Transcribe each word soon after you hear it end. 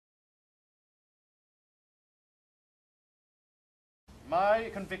my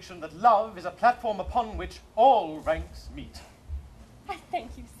conviction that love is a platform upon which all ranks meet. I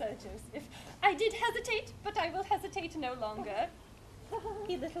thank you, Sir Joseph. I did hesitate, but I will hesitate no longer.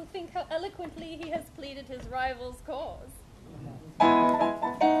 You little think how eloquently he has pleaded his rival's cause.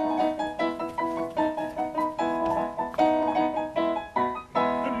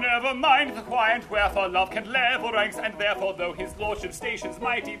 Never mind the why and wherefore love can level ranks, and therefore, though his lordship's station's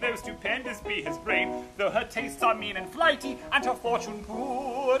mighty, though stupendous be his brain, though her tastes are mean and flighty, and her fortune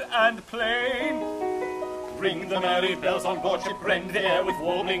poor and plain. Ring the merry bells on board ship, rend the air with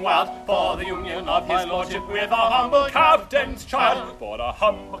warbling wild, for the union of his lordship with our humble captain's child, for a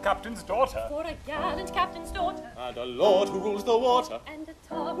humble captain's daughter, For a gallant captain's daughter, And a lord who rules the water. and a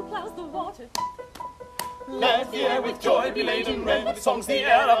tar who ploughs the water. Let the air with joy be laden, rend with songs the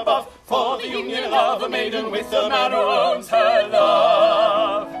air above, for the union of a maiden with the man who owns her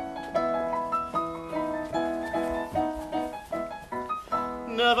love.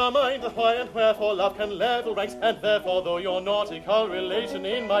 Never mind the why and wherefore love can level ranks, and therefore, though your nautical relation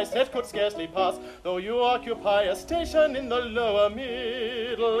in my set could scarcely pass, though you occupy a station in the lower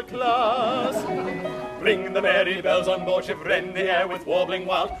middle class. Ring the merry bells on board ship, rend the air with warbling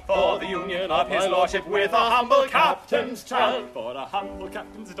wild, for the union of his lordship with a humble captain's child, for a humble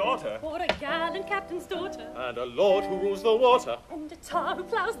captain's daughter, For a gallant captain's daughter, and a lord who rules the water. and a tar who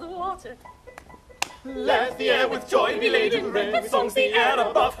ploughs the water. Let the air with joy be laden, rend with songs the air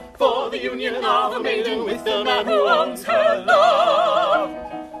above, for the union of a maiden with the man who owns her love.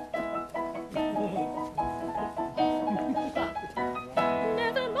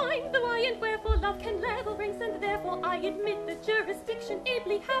 Never mind the why and wherefore love can level ranks, and therefore I admit the jurisdiction.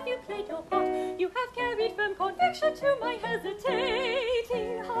 Ably have you played your part. You have carried firm conviction to my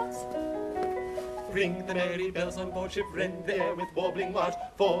hesitating heart. Ring the merry bells on board ship, rend the air with warbling wild,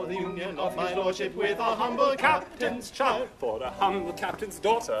 for the union of my lordship with a humble captain's child, for a humble captain's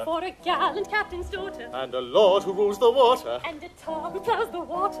daughter, For a gallant captain's daughter, and a lord who rules the water. and a tar who ploughs the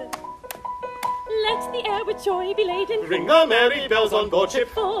water. Let the air with joy be laden, Ring the merry bells on board ship,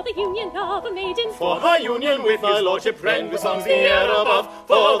 for the union of a maiden. for her union with my lordship, rend with songs the air above,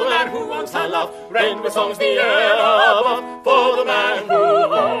 for the man who owns her love. Rend with songs the air above, for the man who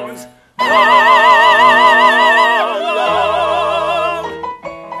owns her love.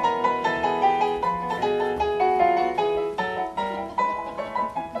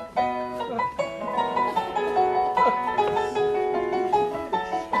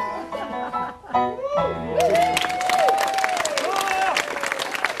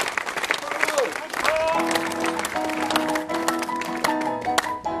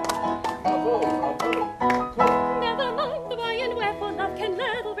 Never mind the why and wherefore love can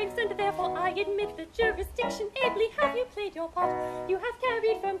level ranks, and therefore I admit the jurisdiction. Ably have you played your part. You have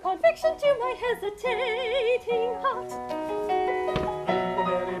carried firm conviction to my hesitating heart. The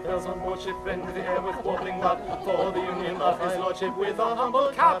merry bells on board ship, rend the air with warbling wild, for the union of his lordship with a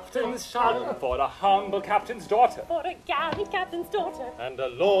humble captain's child, for a humble captain's daughter, For a gallant captain's daughter, and a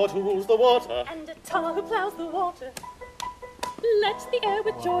lord who rules the water. and a tar who ploughs the water. Let the air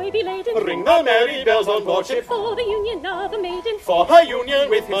with joy be laden, Ring the merry bells on board ship, for the union of a maiden. for her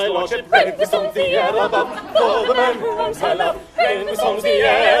union with my lordship, rend with songs the air above, for the man who owns her love. Rend with songs the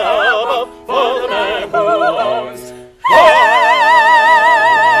air above, for the man who owns her love.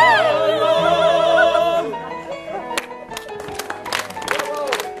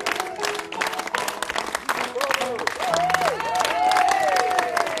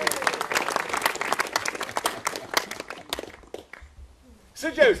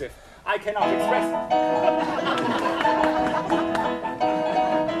 Sir Joseph, I cannot express.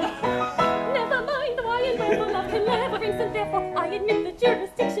 Never mind the why and wherefore love can level ranks, and therefore I admit the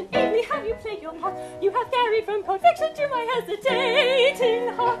jurisdiction. Ably have you played your part. You have carried firm conviction to my hesitating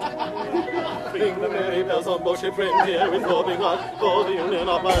heart. Ring the merry bells on board ship, rend the air with warbling wild, for the union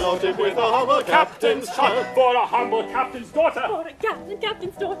of my lordship with a humble captain's child, For a humble captain's daughter, For a gallant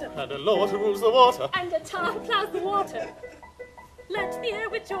captain's daughter, and a lord who rules the water. and a tar who ploughs the water. Let the air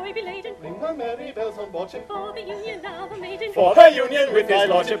with joy be laden, Ring the merry bells on board ship, for the union of a maiden. for her union with my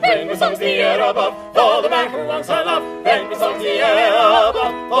lordship, rend with songs the air above, for the man who owns her love. Rend with songs the air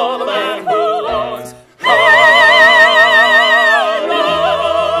above, for the man who owns her love.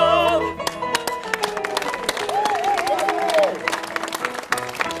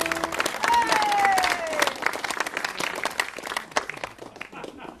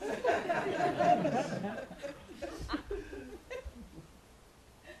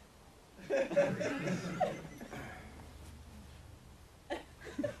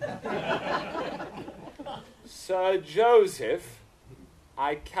 Sir Joseph,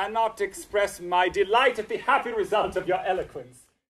 I cannot express my delight at the happy result of your eloquence.